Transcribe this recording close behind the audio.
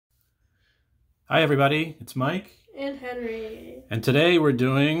Hi everybody, it's Mike. And Henry. And today we're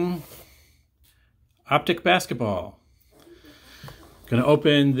doing Optic basketball. Gonna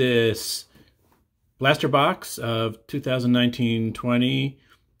open this blaster box of 2019-20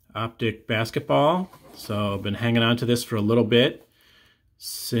 Optic basketball. So I've been hanging on to this for a little bit,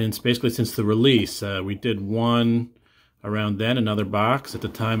 basically since the release. We did one around then, another box. At the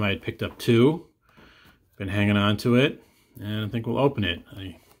time I had picked up two. Been hanging on to it, and I think we'll open it.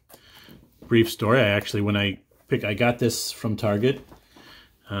 Brief story, I got this from Target.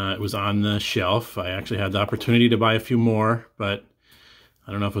 It was on the shelf. I actually had the opportunity to buy a few more, but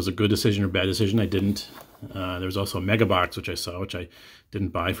I don't know if it was a good decision or bad decision. I didn't. There was also a mega box which I saw, which I didn't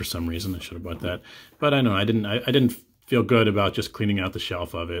buy for some reason. I should have bought that. But I know I didn't feel good about just cleaning out the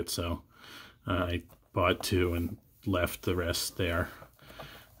shelf of it, so I bought two and left the rest there.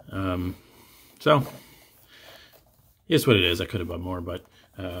 So it's what it is. I could have bought more, but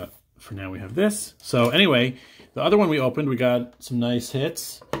for now we have this. So anyway, the other one we opened, we got some nice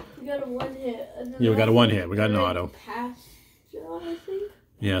hits. We got a one hit. Yeah, we got a one hit. We got an auto. Pass job, I think.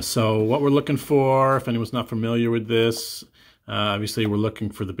 Yeah, so what we're looking for, if anyone's not familiar with this, obviously we're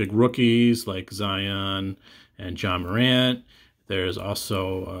looking for the big rookies like Zion and John Morant. There's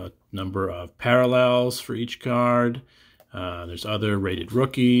also a number of parallels for each card. There's other rated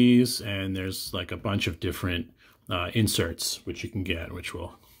rookies, and there's like a bunch of different inserts which you can get, which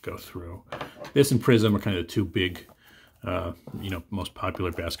we'll go through. This and Prism are kind of the two big, most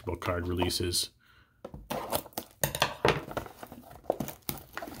popular basketball card releases.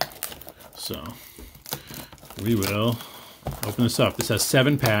 So we will open this up. This has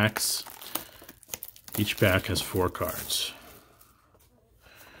 7 packs. Each pack has 4 cards.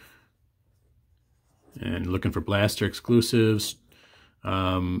 And looking for blaster exclusives,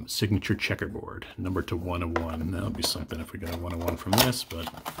 signature checkerboard, number to 1 of 1. That'll be something if we got a 1 of 1 from this, but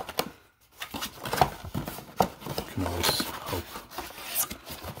can always hope.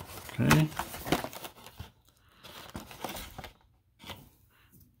 Okay.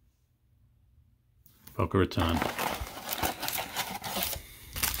 Boca Raton.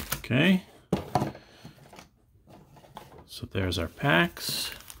 Okay. So there's our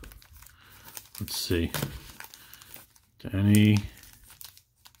packs. Let's see. I don't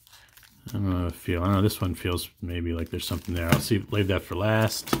know I don't know, this one feels maybe like there's something there. I'll leave that for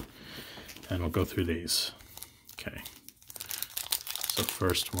last, and we'll go through these. Okay. So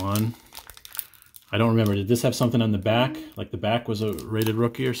first one. I don't remember, did this have something on the back? Like the back was a rated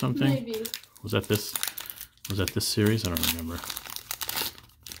rookie or something? Maybe. Was that this series? I don't remember.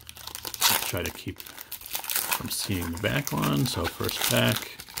 Let's try to keep from seeing the back one. So first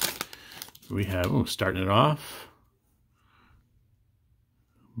pack, we have, starting it off,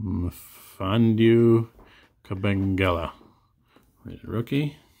 Mfiondu Kabengele, rated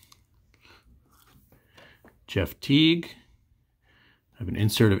rookie. Jeff Teague. I have an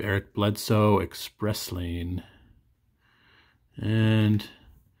insert of Eric Bledsoe, Express Lane, and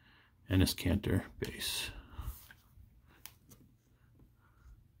Enes Kanter, base.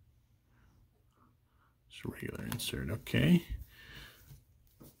 Just a regular insert, okay.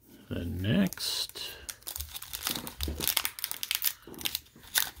 Then next,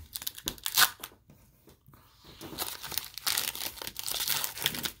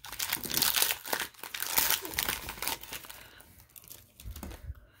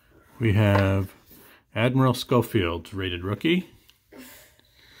 we have Admiral Schofield, rated rookie.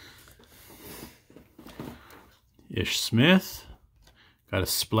 Ish Smith. Got a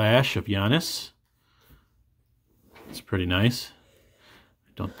splash of Giannis. It's pretty nice.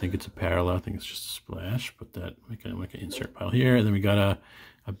 I don't think it's a parallel. I think it's just a splash. But that we can make an insert pile here. And then we got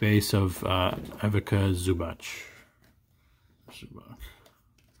a base of Ivica Zubac.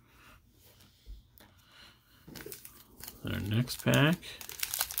 Our next pack.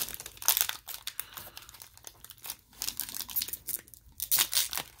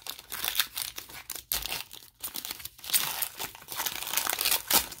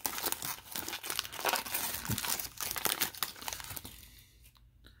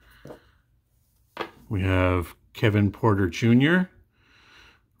 We have Kevin Porter Jr.,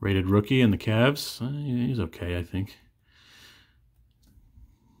 rated rookie in the Cavs. He's okay, I think.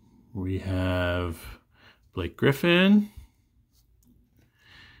 We have Blake Griffin.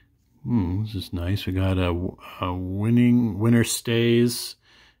 This is nice. We got a winner stays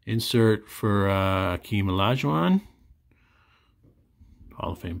insert for Akeem Olajuwon,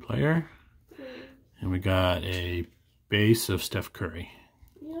 Hall of Fame player. And we got a base of Steph Curry.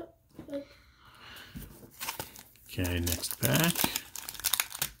 Yep. Okay, next pack.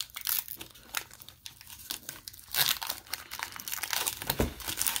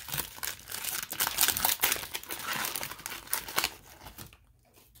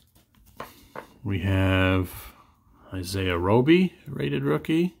 We have Isaiah Roby, rated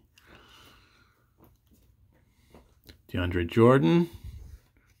rookie. DeAndre Jordan.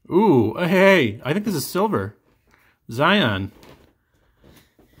 Ooh, hey, I think this is silver. Zion.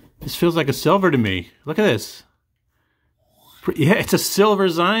 This feels like a silver to me. Look at this. Yeah, it's a silver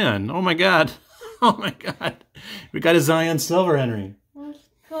Zion. Oh my God. Oh my God. We got a Zion silver, Henry. That's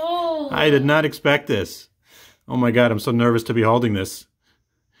cool. I did not expect this. Oh my God, I'm so nervous to be holding this.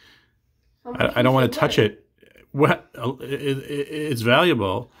 I don't want to touch it. What? It's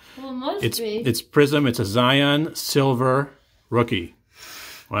valuable. Well, it must be. It's Prism. It's a Zion silver rookie.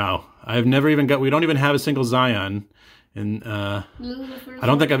 Wow. I've never even got. We don't even have a single Zion, and I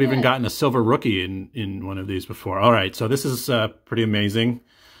don't think I've even gotten a silver rookie in one of these before. All right, so this is pretty amazing.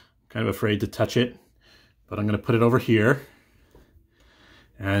 Kind of afraid to touch it, but I'm going to put it over here,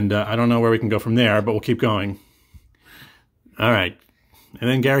 and I don't know where we can go from there, but we'll keep going. All right, and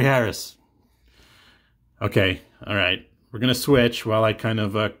then Gary Harris. Okay, all right. We're going to switch while I kind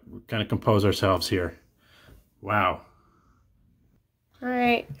of compose ourselves here. Wow. All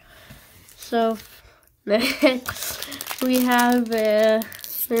right. So next we have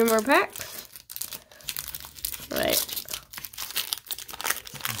 3 more packs. All right.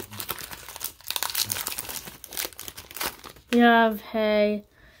 We have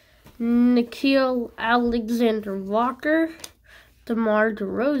Nickeil Alexander-Walker, DeMar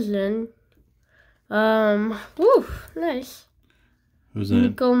DeRozan. Woo, nice. Who's that?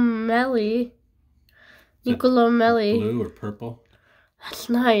 Nicolo Melli. Blue or purple? That's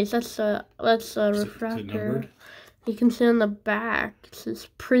nice. That's a refractor. Is it numbered? You can see on the back it says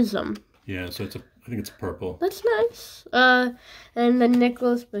Prism. Yeah, so I think it's purple. That's nice. And then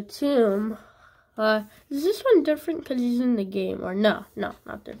Nicholas Batum. Is this one different because he's in the game? Or no,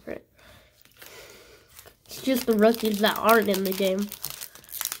 not different. It's just the rookies that aren't in the game.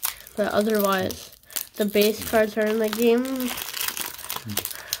 But otherwise, the base cards are in the game.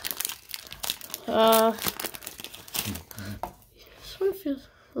 This one feels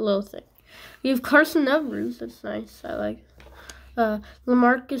a little thick. We have Carson Edwards. That's nice. I like.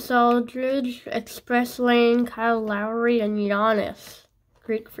 LaMarcus Aldridge, Express Lane, Kyle Lowry, and Giannis.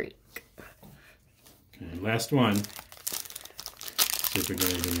 Greek Freak. Okay, last one. See if we got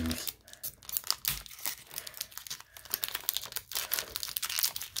anything in this.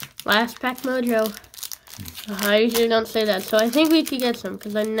 Last pack mojo. I usually don't say that, so I think we could get some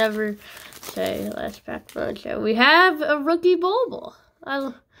because I never say last pack mojo. We have a rookie Boble.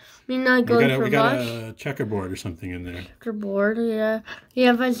 I mean, not going for much. We got a checkerboard or something in there. Checkerboard, yeah. You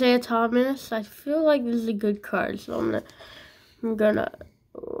have Isaiah Thomas. I feel like this is a good card, so I'm gonna.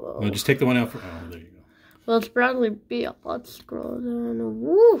 Well, just take the one out for. Oh, there you go. Well, it's Bradley Beal. Let's scroll down.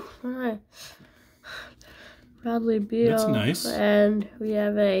 Woo! All right. Bradley Beal. That's nice. And we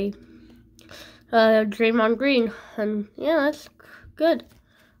have a Draymond Green. And yeah, that's good.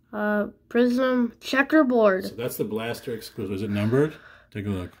 Prism checkerboard. So that's the Blaster exclusive. Is it numbered? Take a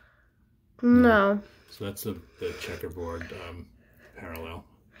look. No. So that's the checkerboard parallel.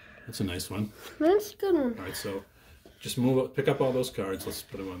 That's a nice one. That's a good one. All right, so just pick up all those cards. Let's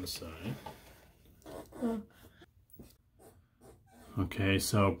put them on the side. Oh. Okay,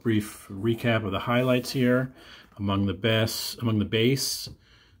 so brief recap of the highlights here. Among the base,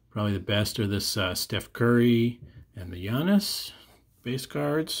 probably the best are this Steph Curry and the Giannis base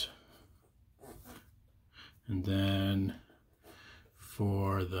cards. And then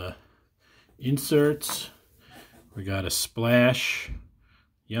for the inserts, we got a Splash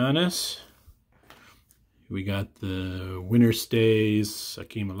Giannis. We got the Winner Stays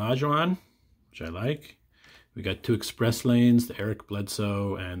Hakeem Olajuwon, which I like. We got 2 Express Lanes, the Eric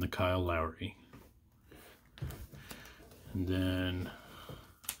Bledsoe and the Kyle Lowry. And then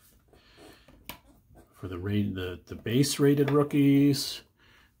for the base rated rookies,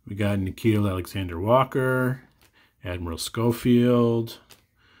 we got Nickeil Alexander-Walker, Admiral Schofield,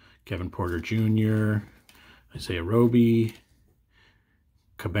 Kevin Porter Jr., Isaiah Roby,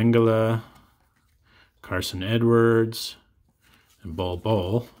 Kabengala, Carson Edwards, and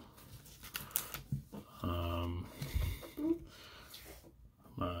Bol.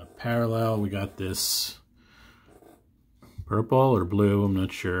 Parallel, we got this purple or blue, I'm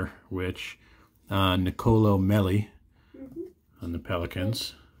not sure which, Nicolo Melli on the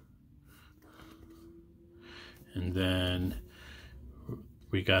Pelicans. And then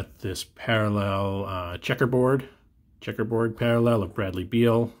we got this parallel checkerboard parallel of Bradley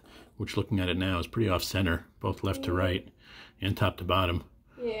Beal, which looking at it now is pretty off center, both left to right and top to bottom.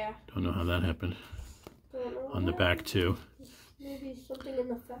 Yeah. Don't know how that happened. On the back too. Maybe something in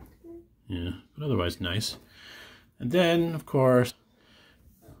the factory. Yeah, but otherwise nice. And then, of course,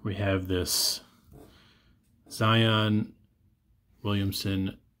 we have this Zion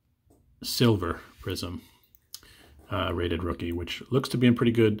Williamson Silver Prism rated rookie, which looks to be in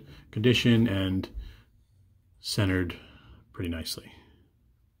pretty good condition and centered pretty nicely.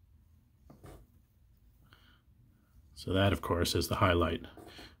 So that, of course, is the highlight.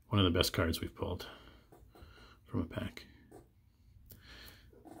 One of the best cards we've pulled from a pack.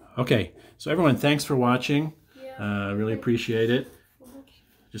 Okay, so everyone, thanks for watching. Really appreciate it.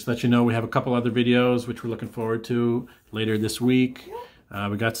 Just let you know we have a couple other videos which we're looking forward to later this week.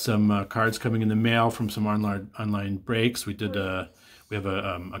 We got some cards coming in the mail from some online breaks. We did we have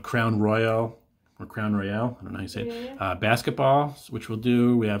a Crown Royale, or Crown Royale, I don't know how you say it, basketball, which we'll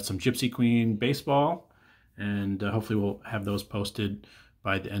do. We have some Gypsy Queen baseball, and hopefully we'll have those posted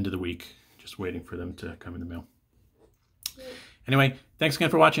by the end of the week. Just waiting for them to come in the mail. Anyway, thanks again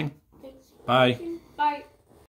for watching. Bye.